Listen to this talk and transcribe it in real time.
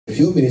a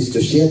few minutes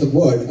to share the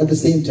word. At the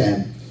same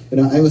time,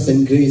 I was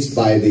encouraged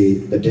by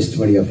the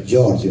testimony of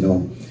George.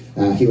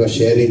 He was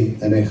sharing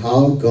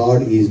how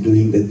God is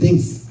doing the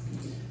things.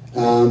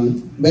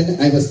 When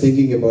I was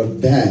thinking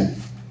about that,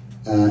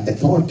 a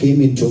thought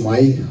came into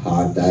my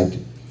heart that,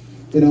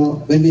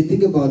 when we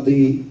think about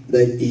the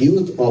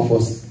youth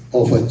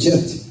of a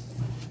church,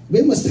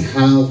 we must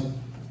have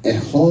a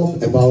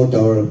hope about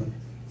our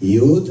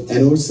youth,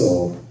 and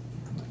also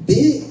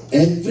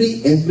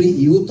every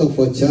youth of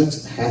a church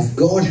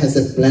God has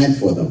a plan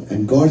for them,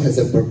 and God has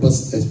a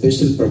purpose, a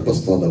special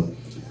purpose for them.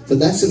 So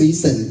that's the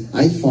reason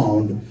I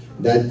found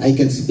that I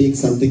can speak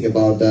something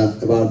about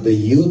the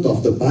youth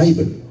of the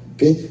Bible.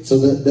 Okay, so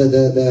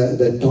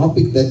the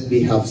topic that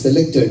we have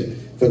selected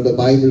from the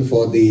Bible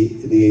for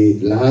the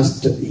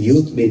last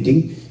youth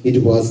meeting,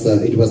 it was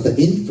the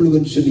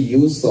influential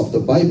use of the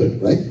Bible,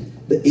 right?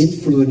 The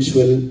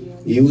influential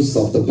use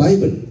of the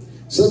Bible,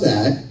 so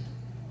that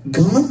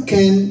God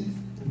can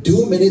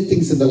do many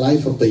things in the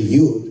life of the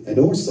youth, and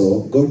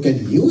also God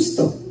can use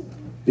them.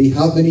 We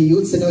have many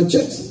youths in our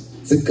church,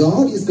 so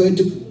God is going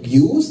to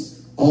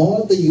use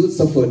all the youths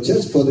of our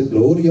church for the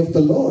glory of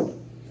the Lord.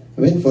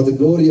 For the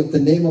glory of the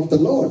name of the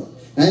Lord.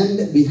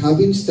 And we have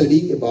been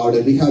studying about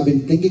it, we have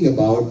been thinking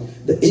about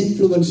the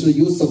influential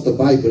use of the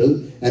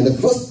Bible, and the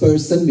first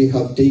person we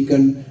have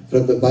taken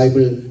from the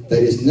Bible,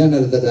 that is none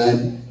other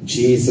than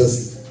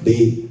Jesus,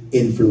 the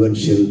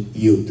influential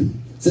youth.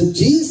 So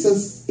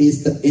Jesus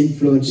is the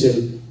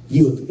influential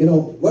youth.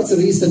 What's the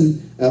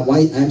reason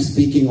why I'm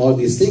speaking all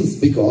these things?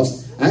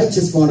 Because I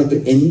just wanted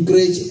to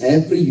encourage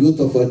every youth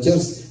of our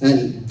church,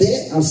 and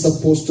they are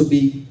supposed to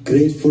be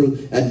grateful,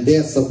 and they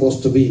are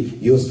supposed to be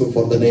useful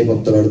for the name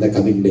of the Lord in the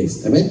coming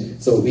days. Amen.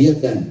 So we are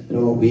done.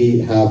 We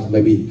have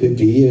maybe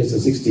 50 years or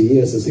 60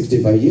 years or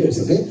 65 years.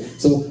 Okay.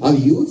 So our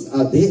youths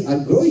they are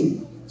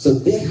growing. So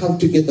they have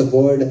to get the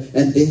word,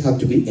 and they have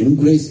to be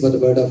encouraged by the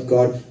word of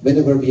God.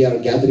 Whenever we are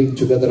gathering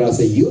together as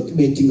a youth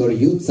meeting or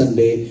youth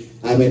Sunday,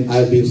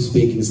 I'll be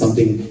speaking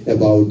something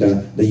about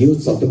the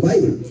youths of the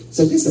Bible.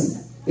 So listen,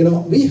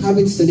 we have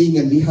been studying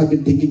and we have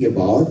been thinking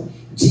about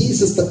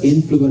Jesus, the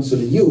influential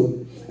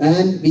youth,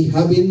 and we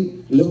have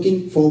been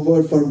looking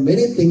forward for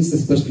many things,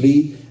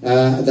 especially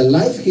the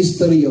life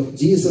history of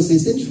Jesus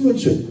is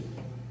influential.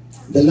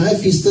 The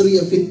life history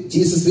of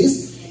Jesus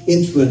is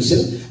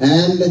influential,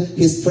 and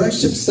his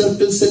friendship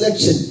circle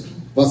selection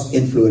was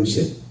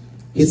influential.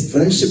 His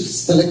friendship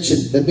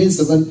selection, that means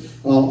when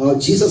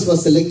Jesus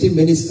was selecting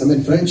many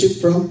friendship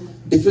from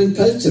different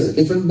culture,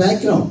 different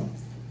background.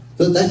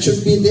 So that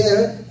should be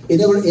there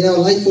in our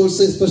life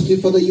also, especially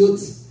for the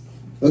youth.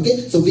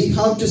 Okay, so we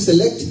have to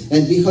select,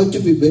 and we have to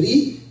be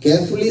very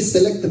carefully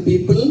select the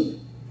people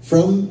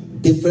from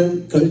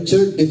different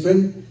culture,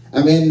 different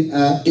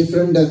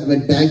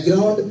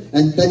background,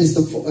 and that is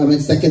the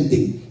second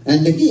thing.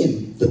 And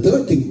again, the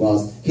third thing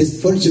was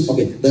his friendship.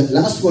 Okay, the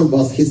last one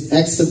was his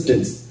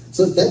acceptance.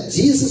 So that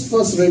Jesus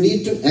was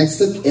ready to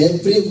accept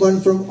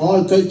everyone from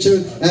all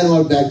culture and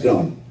all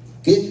background.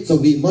 Okay, so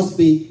we must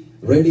be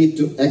ready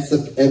to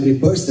accept every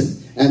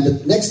person. And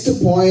the next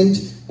point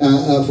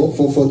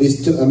for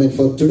this,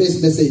 for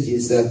today's message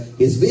is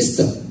his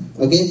wisdom.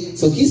 Okay,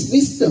 so his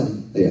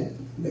wisdom. Yeah,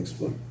 next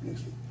one.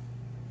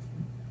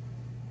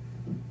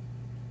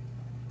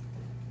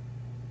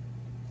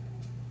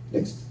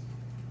 Next.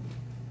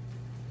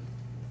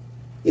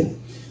 Yeah.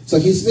 So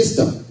his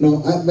wisdom.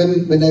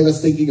 When I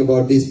was thinking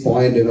about this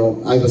point,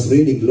 I was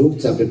reading Luke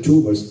chapter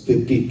 2 verse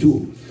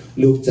 52.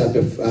 Luke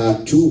chapter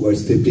 2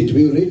 verse 52.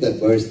 We will read that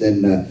verse,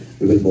 then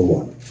we will move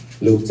on.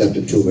 Luke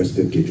chapter 2 verse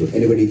 52.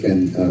 Anybody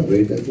can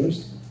read that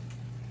verse?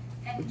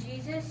 And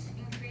Jesus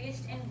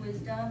increased in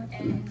wisdom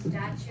and in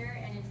stature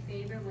and in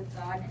favor with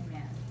God and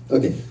man.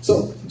 Okay.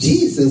 So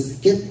Jesus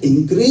kept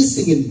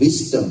increasing in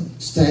wisdom,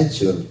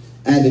 stature,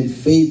 and in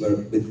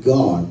favor with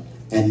God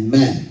and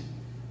man.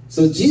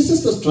 So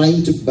Jesus was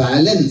trying to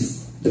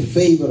balance the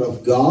favor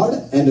of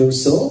God and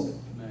also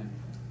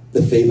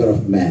the favor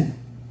of man.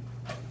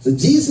 So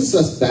Jesus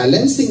was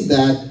balancing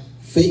that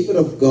favor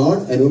of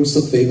God and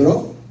also favor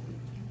of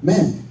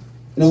man.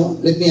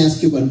 Let me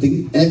ask you one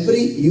thing.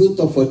 Every youth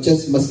of our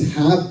church must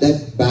have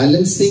that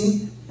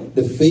balancing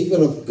the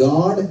favor of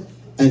God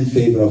and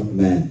favor of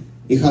man.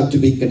 You have to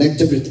be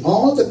connected with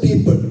all the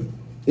people.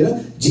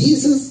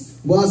 Jesus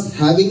was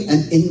having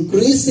an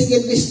increasing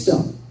in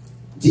wisdom.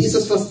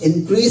 Jesus was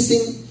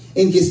increasing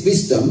in his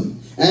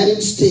wisdom and in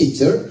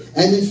stature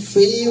and in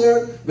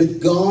favor with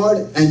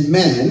God and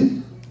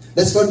man.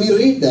 That's what we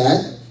read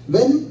that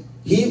when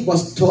he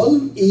was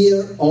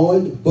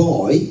 12-year-old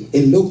boy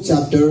in Luke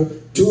chapter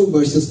 2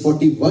 verses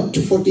 41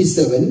 to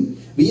 47,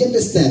 we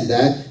understand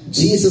that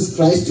Jesus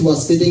Christ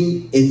was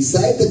sitting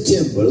inside the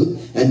temple,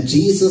 and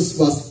Jesus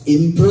was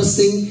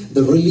impressing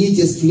the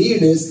religious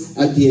leaders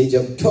at the age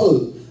of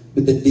 12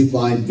 with the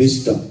divine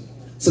wisdom.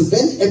 So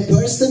when a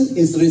person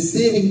is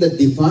receiving the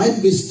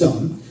divine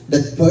wisdom,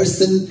 that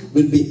person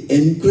will be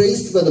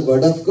encouraged by the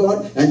word of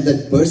God, and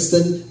that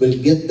person will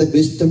get the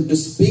wisdom to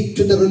speak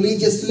to the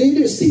religious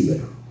leaders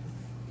even.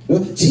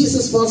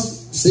 Jesus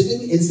was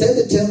sitting inside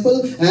the temple,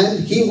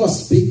 and he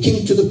was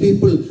speaking to the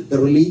people, the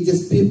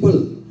religious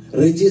people,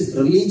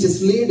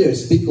 religious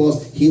leaders, because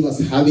he was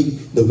having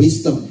the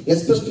wisdom.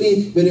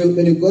 Especially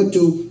when you go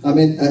to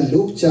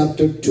Luke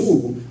chapter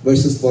 2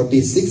 verses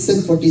 46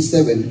 and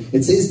 47,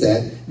 it says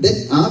that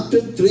then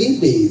after 3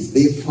 days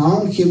they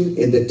found him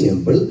in the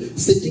temple,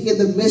 sitting in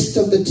the midst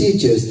of the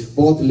teachers,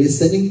 both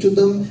listening to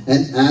them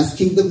and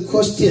asking them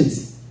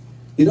questions.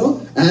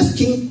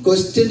 Asking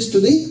questions to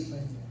the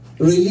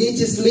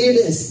religious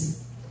leaders.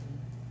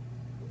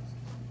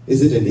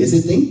 Is it an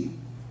easy thing?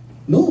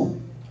 No.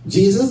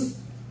 Jesus,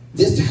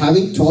 just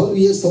having 12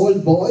 years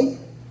old boy,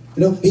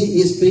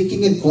 he is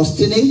speaking and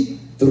questioning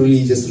the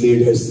religious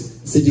leaders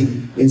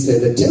sitting inside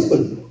the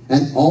temple.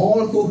 And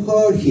all who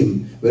heard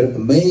him were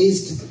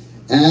amazed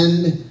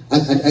and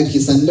at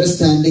his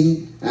understanding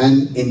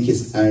and in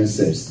his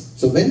answers.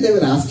 So when they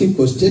were asking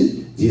questions,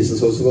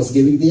 Jesus also was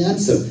giving the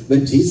answer.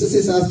 When Jesus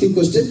is asking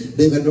questions,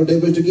 they were not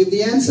able to give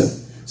the answer.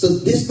 So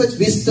this much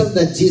wisdom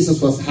that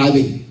Jesus was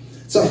having.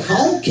 So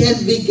how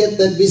can we get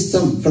that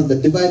wisdom from the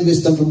divine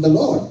wisdom from the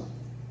Lord?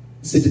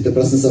 Sit in the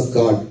presence of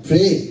God,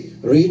 pray,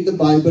 read the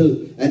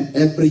Bible, and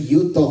every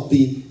youth of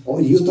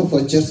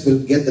our church will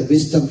get the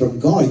wisdom from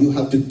God. You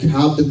have to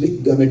have the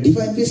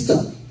divine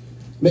wisdom.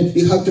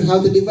 You have to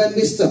have the divine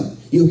wisdom.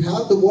 You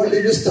have the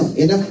worldly wisdom.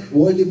 Enough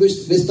worldly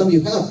wisdom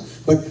you have.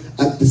 But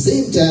at the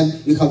same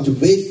time, you have to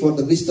wait for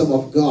the wisdom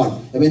of God.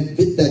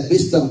 With that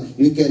wisdom,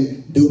 you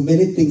can do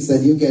many things,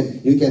 and you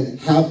can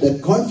have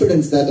that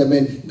confidence that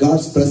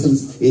God's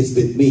presence is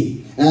with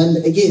me. And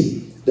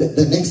again,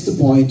 the next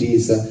point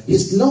is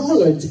his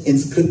knowledge in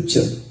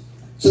Scripture.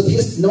 So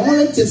his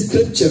knowledge in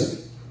Scripture.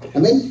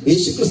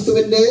 യേശു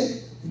ക്രിസ്തുവിന്റെ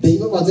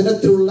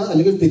ദൈവവചനത്തിലുള്ള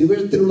അല്ലെങ്കിൽ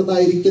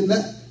തിരുവെഴുത്തിലുള്ളതായിരിക്കുന്ന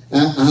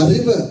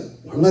അറിവ്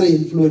വളരെ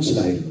influential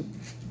ആയിരുന്നു.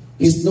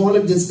 His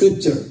knowledge in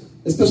Scripture,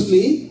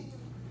 especially,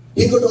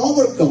 he could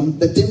overcome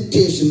the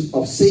temptation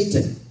of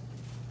Satan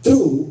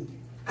through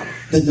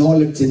the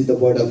knowledge in the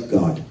Word of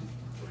God.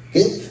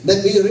 Okay, that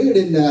we read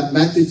in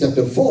Matthew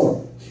chapter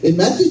 4. In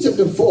Matthew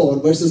chapter 4,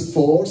 verses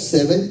 4,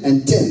 7,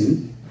 and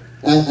 10,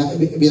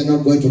 we are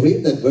not going to read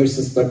that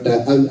verses, but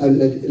I'll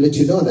let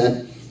you know that.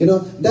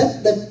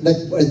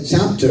 That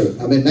chapter,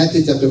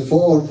 Matthew chapter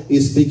 4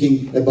 is speaking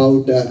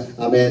about,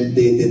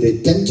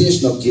 the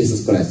temptation of Jesus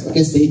Christ.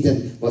 Okay, Satan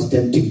was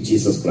tempting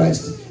Jesus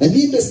Christ. And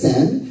we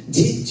understand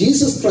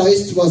Jesus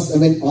Christ was,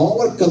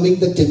 overcoming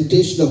the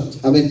temptation of,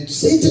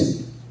 Satan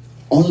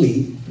only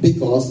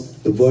because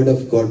the word of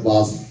God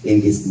was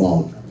in his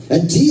mouth.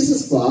 And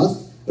Jesus was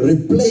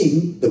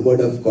replaying the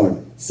word of God.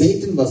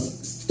 Satan was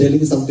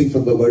telling something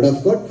from the word of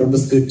God, from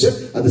the scripture.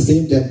 At the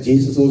same time,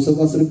 Jesus also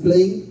was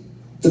replaying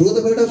through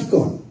the word of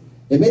God.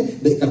 Amen.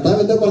 കർത്താവ്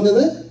എന്താ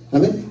പറഞ്ഞത്?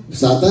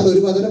 സാത്താൻ ഒരു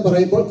വചനം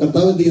പറയുമ്പോൾ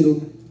കർത്താവ് എന്ത് ചെയ്തു?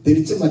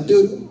 തിരിച്ച്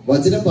മറ്റൊരു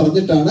വചനം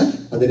പറഞ്ഞിട്ടാണ്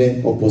അതിനെ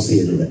ഒപ്പോസ്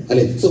ചെയ്തത്.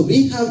 അല്ലെ? So we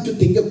have to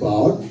think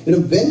about,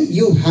 when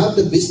you have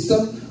the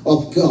wisdom of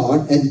God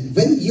and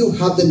when you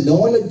have the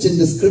knowledge in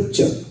the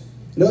scripture,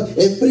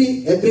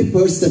 every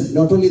person,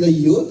 not only the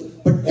youth,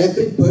 but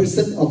every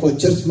person of our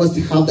church must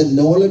have the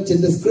knowledge in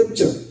the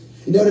scripture.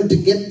 In order to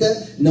get the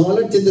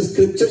knowledge in the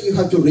scripture, you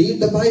have to read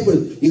the Bible.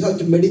 You have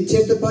to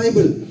meditate the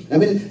Bible.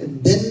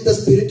 Then the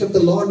Spirit of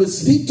the Lord will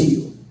speak to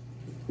you.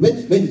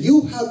 When you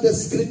have the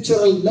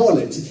scriptural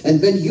knowledge, and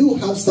when you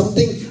have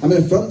something,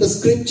 from the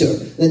scripture,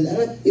 then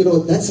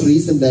that's the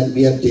reason that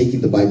we are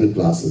taking the Bible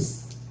classes.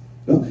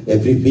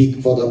 Every week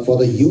for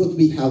the youth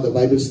we have the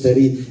Bible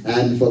study,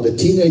 and for the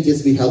teenagers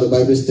we have the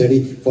Bible study.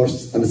 For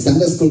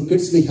Sunday school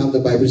kids we have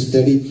the Bible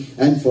study,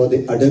 and for the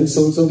adults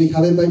also we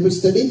have a Bible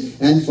study,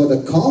 and for the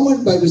common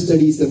Bible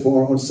studies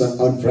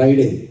on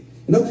Friday.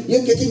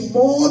 You're getting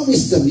more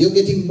wisdom, you're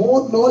getting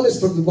more knowledge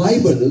from the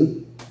Bible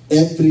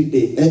every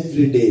day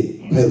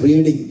by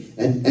reading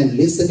and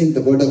listening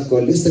the word of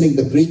God, listening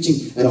the preaching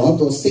and all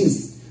those things.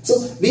 So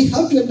we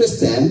have to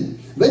understand,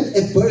 when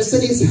a person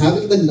is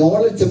having the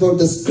knowledge about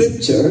the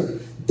scripture,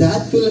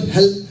 that will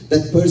help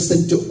that person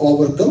to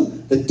overcome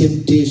the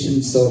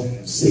temptations of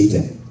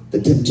Satan.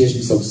 The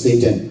temptations of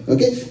Satan.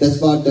 Okay, that's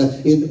what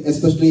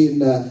especially in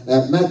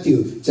Matthew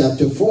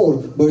chapter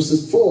 4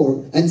 verses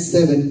 4 and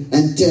 7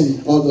 and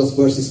 10, all those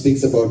verses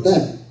speaks about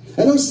that.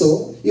 And also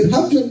you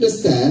have to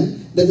understand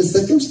that the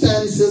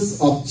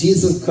circumstances of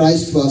Jesus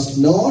Christ was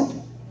not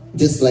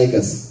just like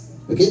us.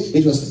 Okay,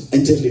 it was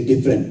entirely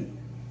different.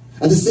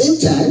 At the same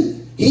time,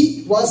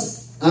 he was,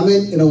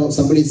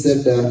 somebody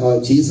said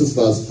Jesus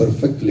was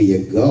perfectly a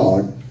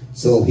God,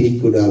 so he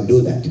could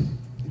do that.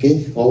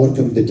 Okay,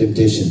 overcome the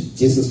temptation.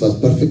 Jesus was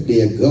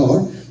perfectly a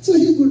God, so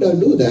he could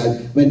do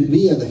that. When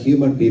we are the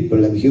human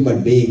people and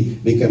human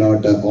being, we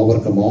cannot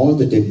overcome all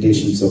the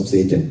temptations of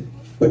Satan.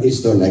 But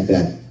it's not like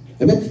that.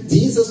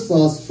 Jesus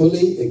was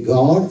fully a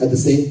God. At the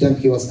same time,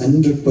 he was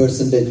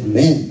 100%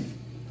 man.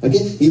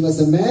 Okay, he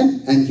was a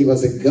man and he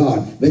was a God.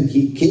 When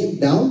he came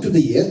down to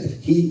the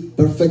earth, he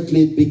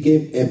perfectly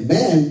became a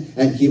man,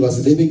 and he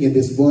was living in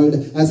this world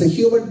as a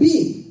human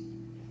being.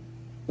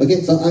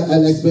 Okay, so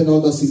I'll explain all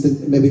those things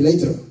maybe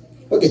later.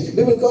 Okay,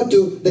 we will go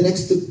to the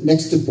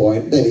next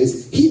point. That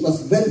is, he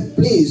was well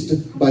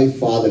pleased by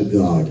Father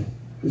God.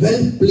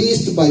 well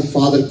pleased by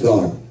Father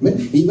God.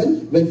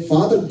 Even when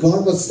Father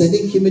God was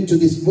sending him into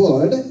this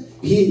world,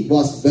 he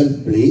was well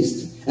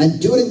pleased.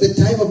 And during the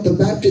time of the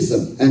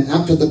baptism, and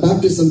after the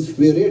baptism,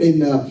 we read in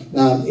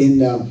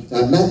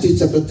Matthew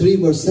chapter 3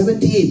 verse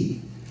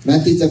 17.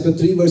 Matthew chapter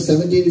 3 verse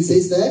 17, it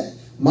says that,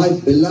 my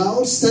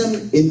beloved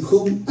Son in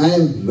whom I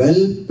am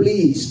well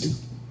pleased.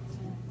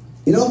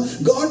 You know,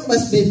 God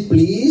must be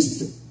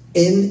pleased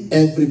in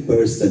every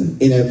person,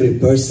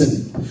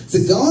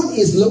 So God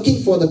is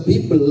looking for the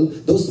people,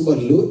 those who are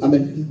living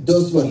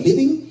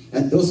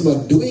and those who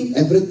are doing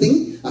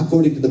everything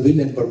according to the will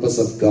and purpose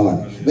of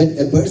God. When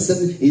a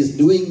person is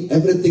doing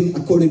everything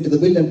according to the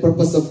will and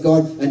purpose of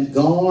God, and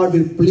God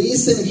will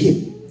please in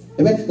him.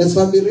 Amen. That's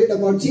what we read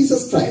about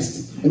Jesus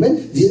Christ.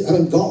 Amen.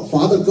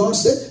 Father God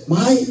said,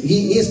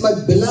 He is my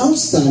beloved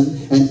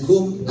Son, and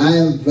whom I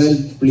am well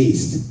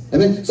pleased.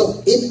 Amen.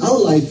 So in our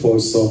life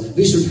also,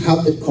 we should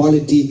have the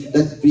quality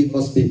that we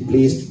must be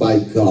pleased by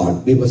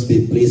God. We must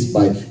be pleased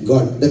by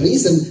God. The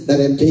reason that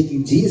I am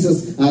taking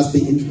Jesus as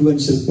the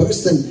influential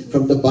person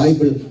from the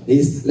Bible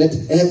is, let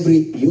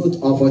every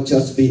youth of our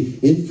church be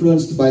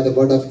influenced by the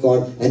Word of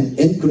God and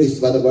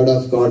encouraged by the Word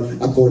of God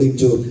according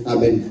to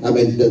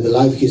the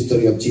life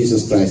history of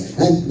Jesus Christ.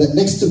 And the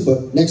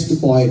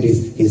next point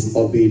is his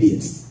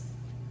obedience.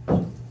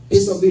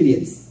 His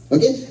obedience.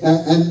 Okay?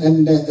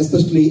 And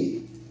especially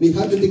we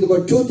have to think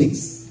about two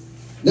things.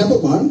 Number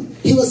one,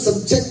 he was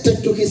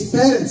subjected to his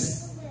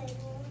parents.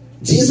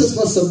 Jesus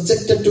was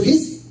subjected to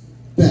his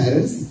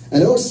parents,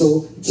 and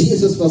also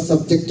Jesus was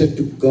subjected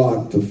to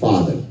God, to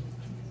Father.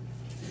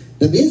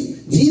 That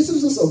means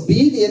Jesus was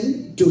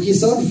obedient to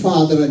his own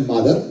father and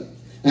mother,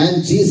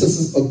 and Jesus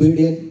is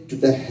obedient to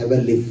the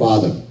Heavenly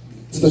Father.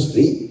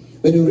 Especially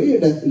when you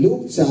read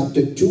Luke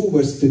chapter 2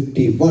 verse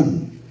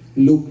 51.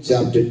 Luke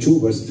chapter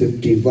 2 verse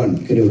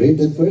 51. Can you read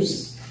that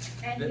verse?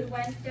 And he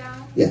went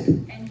down. Yeah.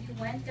 And he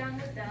went down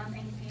with them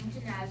and came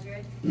to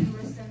Nazareth, and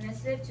was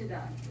submissive to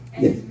them.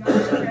 And his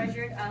mother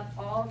treasured up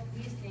all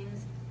these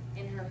things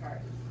in her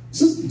heart.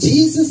 So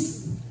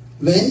Jesus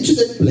went to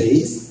that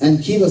place and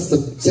he was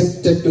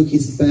subjected to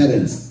his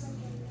parents.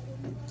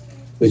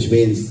 Which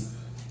means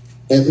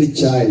every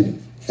child,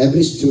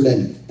 every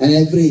student, and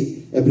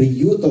every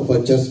youth of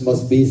our church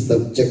must be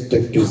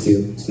subjected to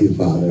their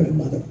father and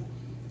mother.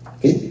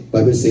 Okay?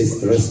 Bible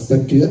says,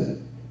 respect your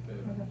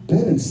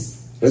parents.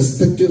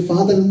 Respect your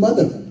father and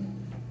mother.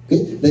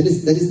 Okay?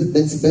 That's the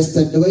best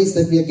advice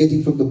that we are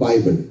getting from the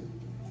Bible.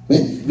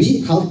 When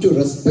we have to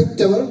respect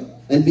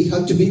and we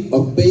have to be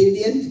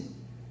obedient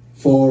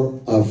for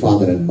our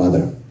father and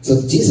mother.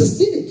 So Jesus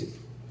did it.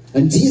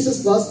 And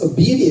Jesus was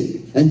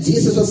obedient. And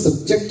Jesus was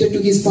subjected to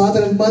his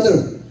father and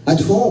mother at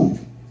home.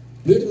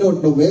 We do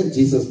not know where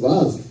Jesus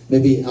was.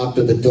 Maybe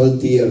after the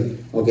 12th year.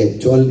 Okay,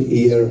 12th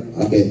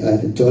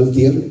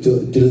year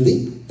till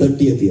the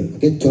 30th year.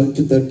 Okay, 12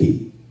 to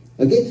 30.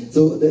 Okay,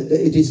 so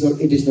it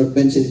is not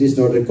mentioned, it is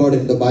not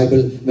recorded in the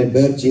Bible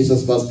where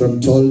Jesus was from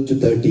 12 to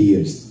 30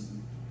 years.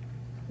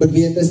 But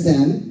we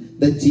understand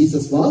that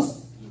Jesus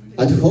was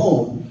at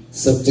home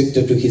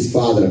subjected to his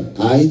father.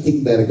 I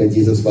think that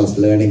Jesus was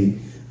learning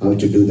how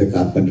to do the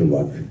carpenter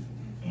work.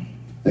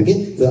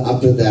 Okay, so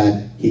after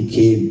that he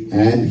came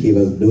and he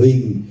was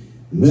doing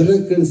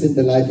miracles in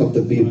the life of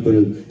the people,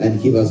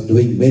 and he was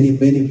doing many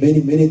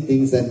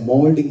things and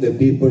molding the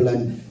people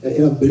and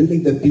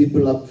building the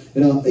people up.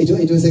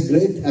 It was a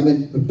great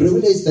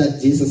privilege that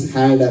Jesus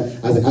had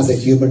as a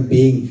human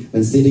being,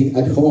 and sitting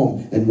at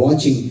home and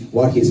watching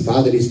what his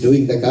father is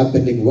doing, the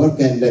carpentering work,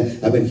 and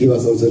he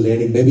was also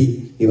learning.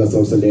 Maybe he was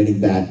also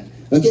learning that.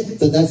 Okay,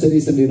 so that's the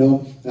reason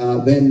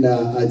when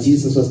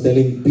Jesus was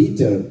telling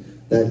Peter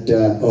that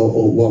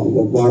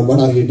what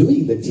are you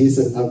doing?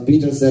 That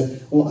Peter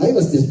said, I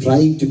was just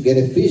trying to get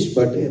a fish,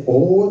 but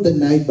all the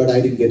night, but I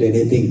didn't get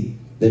anything.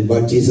 Then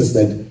what Jesus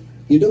said,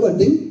 you do one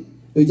thing,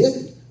 you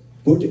just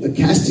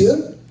cast your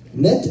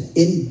net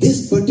in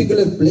this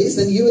particular place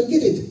and you will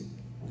get it.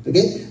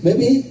 Okay,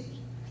 maybe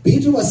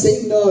Peter was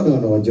saying,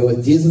 no,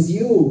 Jesus,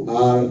 you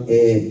are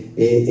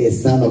a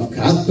son of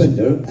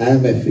carpenter. I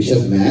am a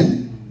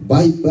fisherman.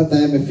 By birth I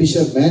am a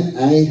fisherman.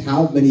 I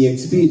have many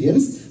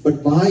experience. But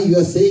why you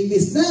are saying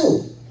this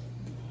now?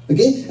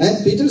 Okay,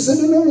 and Peter said,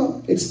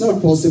 no, it's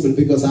not possible,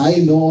 because I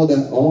know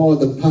all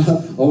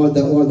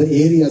the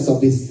areas of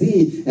the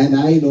sea, and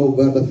I know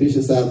where the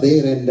fishes are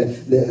there, and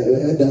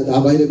the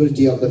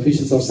availability of the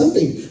fishes or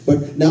something.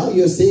 But now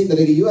you are saying that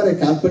you are a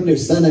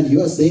carpenter's son, and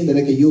you are saying that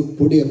you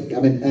put a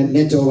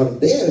net over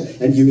there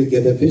and you will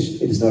get a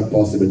fish. It is not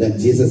possible. Then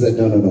Jesus said,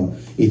 no.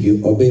 If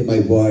you obey my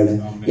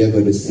word, you are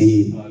going to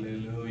see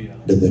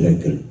the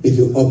miracle. If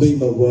you obey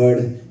my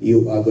word,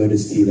 you are going to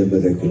see the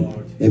miracle.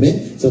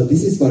 Amen. So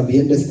this is what we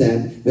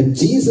understand. When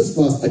Jesus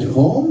was at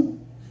home,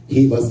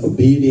 he was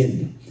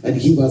obedient and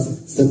he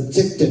was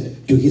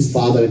subjected to his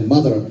father and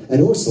mother.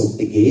 And also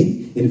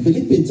again in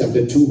Philippians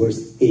chapter 2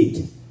 verse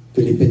 8.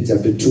 Philippians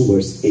chapter 2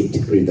 verse 8.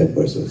 Read that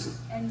verse also.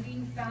 And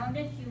being found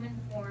in human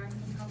form,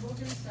 he humbled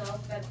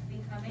himself by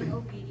becoming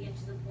obedient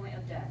to the point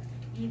of death,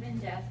 even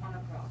death on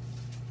a cross.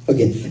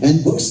 Okay,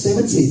 and verse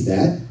 7 says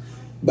that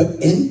but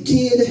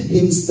emptied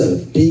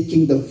himself,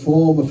 taking the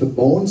form of a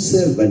bond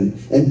servant,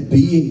 and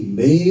being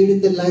made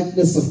in the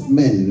likeness of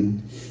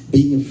men,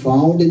 being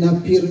found in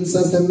appearance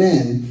as a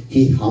man,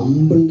 he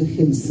humbled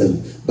himself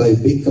by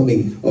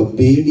becoming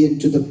obedient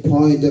to the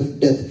point of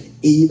death,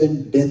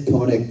 even death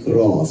on a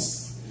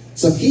cross.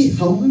 So he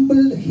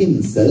humbled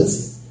himself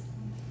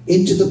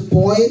into the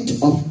point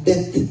of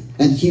death,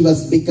 and he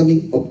was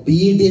becoming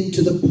obedient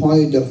to the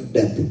point of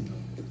death.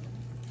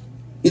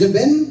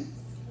 When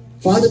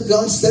Father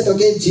God said,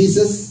 okay,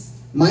 Jesus,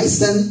 my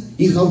son,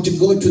 you have to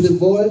go to the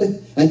world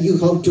and you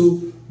have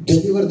to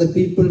deliver the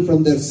people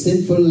from their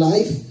sinful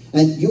life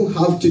and you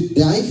have to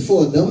die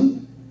for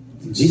them.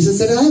 Jesus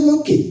said, I'm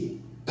okay.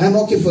 I'm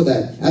okay for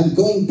that. I'm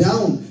going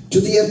down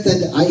to the earth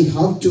and I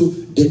have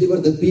to deliver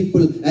the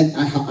people, and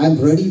I'm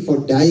ready for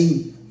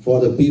dying for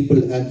the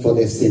people and for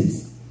their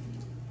sins.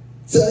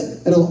 So,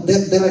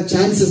 there are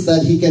chances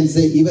that he can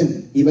say,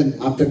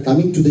 even after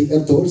coming to the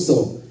earth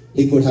also,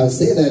 he could have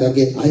said that,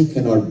 okay, I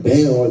cannot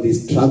bear all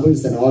these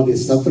troubles and all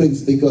these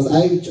sufferings because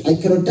I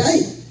cannot die.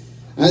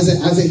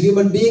 As a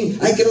human being,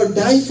 I cannot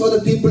die for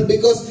the people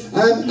because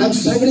I'm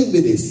struggling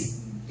with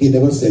this. He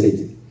never said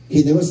it.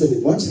 He never said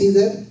it. Once he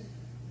said,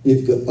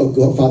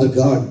 Father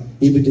God,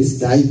 if it is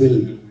thy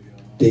will,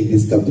 take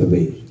this cup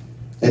away.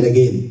 And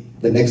again,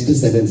 the next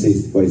sentence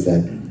is, what is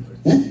that?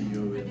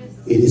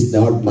 It is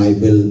not my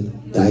will,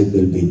 thy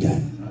will be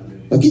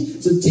done. Okay,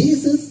 so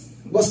Jesus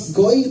was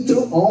going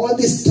through all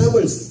these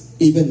troubles.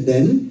 Even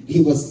then,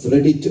 he was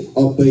ready to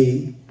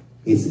obey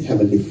his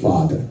Heavenly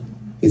Father.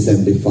 His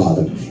Heavenly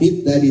Father.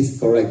 If that is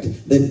correct,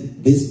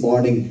 then this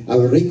morning I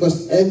will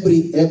request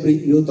every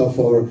youth of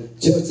our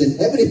church and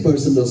every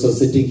person also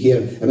sitting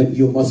here,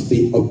 you must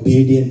be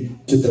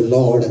obedient to the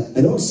Lord,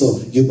 and also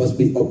you must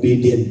be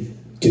obedient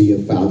to your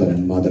father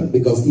and mother,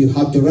 because you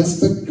have to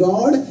respect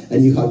God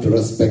and you have to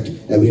respect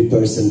every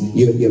person,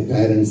 your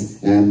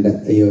parents and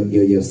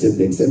your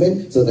siblings.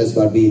 Amen. So that's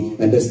what we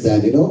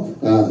understand,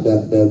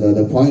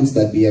 the points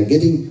that we are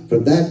getting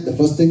from that. The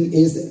first thing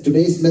is,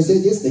 today's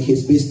message is that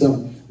his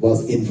wisdom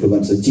was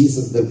influential.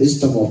 The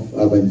wisdom of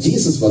when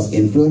Jesus was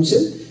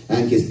influential,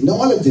 and his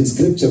knowledge in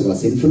scripture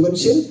was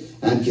influential,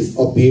 and his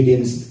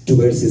obedience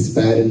towards his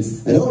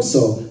parents and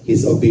also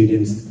his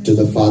obedience to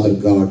the Father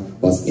God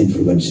was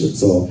influential.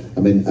 So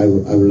I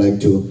would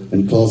like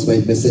to close my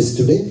message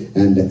today,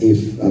 and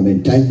if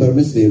time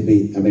permits, we'll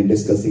be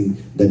discussing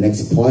the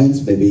next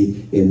points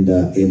maybe in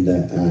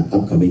the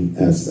upcoming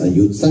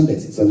youth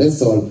Sundays. So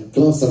let's all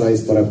close our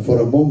eyes for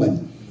a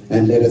moment,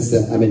 and let us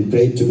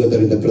pray together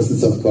in the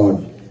presence of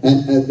God,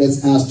 and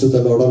let's ask to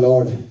the Lord, oh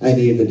Lord, I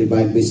need the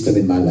divine wisdom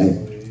in my life.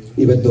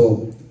 Even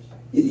though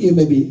you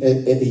may be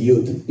a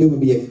youth, you may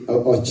be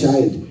a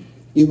child,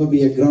 you may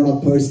be a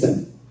grown-up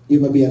person, you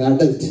may be an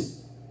adult,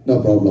 no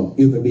problem.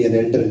 You may be an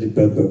elderly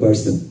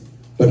person.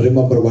 But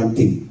remember one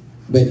thing,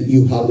 when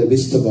you have the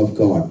wisdom of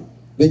God,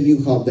 when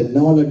you have the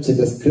knowledge in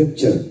the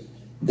scripture,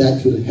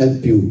 that will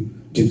help you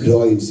to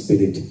grow in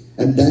spirit,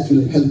 and that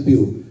will help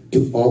you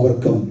to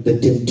overcome the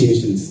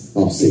temptations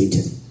of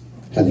Satan.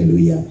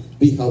 Hallelujah.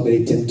 We have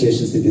many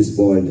temptations in this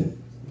world.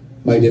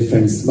 My dear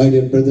friends, my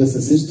dear brothers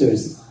and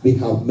sisters, we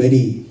have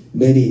many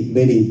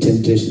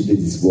temptations in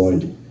this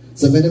world.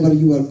 So whenever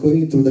you are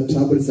going through the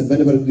troubles, and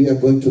whenever we are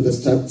going through the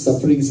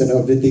sufferings and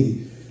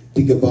everything,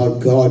 think about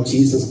God,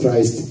 Jesus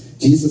Christ.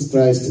 Jesus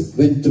Christ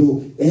went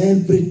through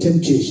every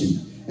temptation,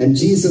 and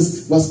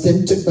Jesus was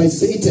tempted by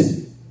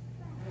Satan.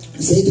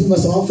 Satan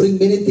was offering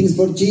many things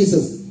for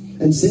Jesus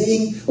and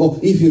saying, oh,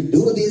 if you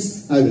do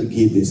this, I will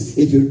give this.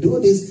 If you do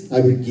this, I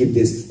will give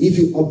this. If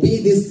you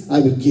obey this, I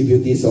will give you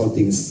these all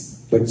things.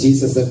 But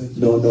Jesus said,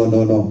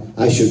 no,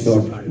 I should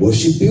not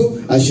worship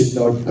you. I should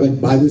not,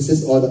 Bible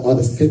says, or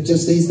the scripture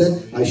says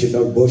that I should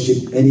not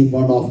worship any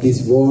one of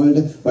this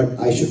world, but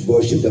I should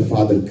worship the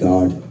Father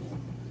God.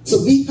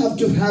 So we have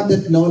to have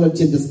that knowledge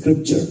in the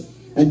scripture,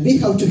 and we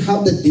have to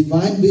have the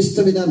divine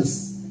wisdom in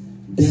us.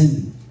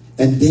 Then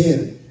and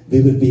there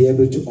we will be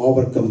able to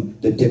overcome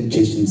the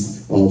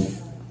temptations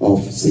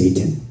of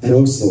Satan. And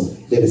also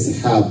let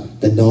us have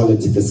the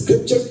knowledge in the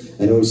scripture,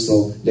 and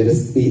also let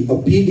us be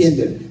obedient,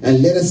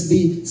 and let us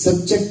be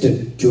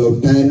subjected to our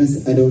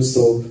parents and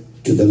also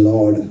to the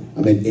Lord,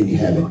 in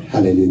heaven.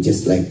 Hallelujah,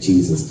 just like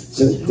Jesus.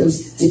 So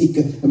just take,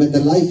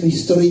 the life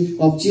history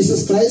of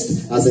Jesus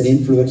Christ as an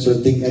influential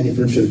thing, an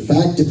influential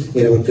fact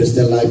in our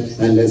Christian life,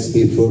 and let's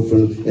be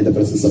fruitful in the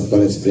presence of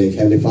God. Let's pray.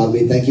 Heavenly Father,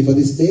 we thank you for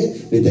this day.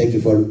 We thank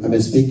you for,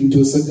 speaking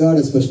to us, O God.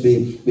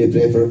 Especially we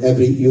pray for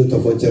every youth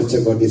of our church,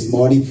 O God, this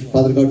morning.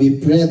 Father God, we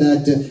pray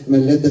that,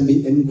 let them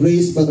be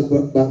engraced by the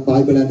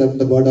Bible and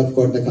the word of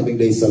God in the coming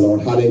days, O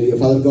Lord. Hallelujah.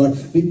 Father God,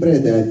 we pray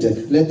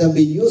that, let them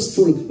be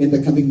useful in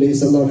the coming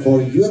days, O Lord, for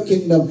for your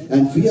kingdom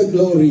and for your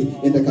glory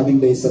in the coming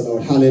days, O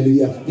Lord.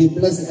 Hallelujah. We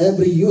bless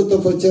every youth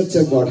of our church,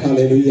 O God.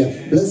 Hallelujah.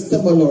 Bless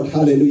them, O Lord.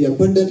 Hallelujah.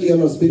 Abundantly, O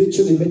Lord,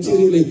 spiritually,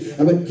 materially.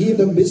 I mean, give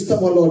them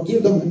wisdom, O Lord.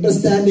 Give them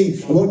understanding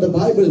about the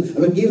Bible. I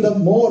mean, give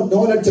them more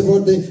knowledge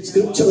about the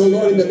scripture, O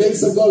Lord, in the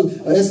days of God.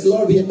 Yes,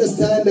 Lord, we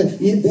understand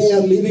if they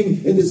are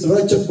living in this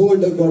wretched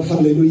world, O God.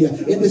 Hallelujah.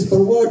 In this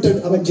perverted,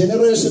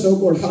 generation, O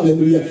God.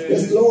 Hallelujah.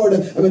 Yes, Lord,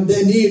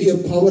 they need your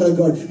power, O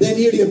God. They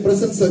need your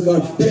presence, O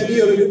God. They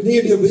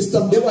need your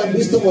wisdom, divine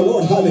wisdom, O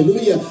Lord.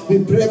 Hallelujah.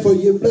 We pray for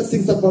your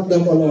blessings upon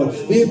them, O Lord.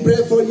 We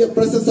pray for your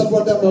presence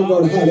upon them, O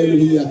God.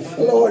 Hallelujah.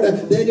 Lord,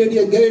 they need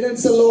your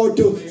guidance, O Lord,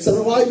 to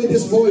survive in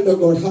this world, O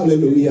God.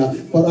 Hallelujah.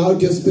 Pour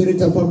out your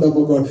spirit upon them,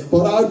 O God.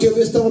 Pour out your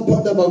wisdom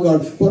upon them, O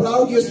God. Pour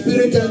out your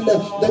spirit and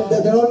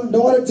the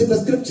knowledge in the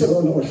scripture, O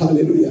Lord.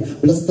 Hallelujah.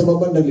 Bless them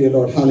abundantly,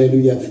 Lord.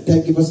 Hallelujah.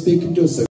 Thank you for speaking to us.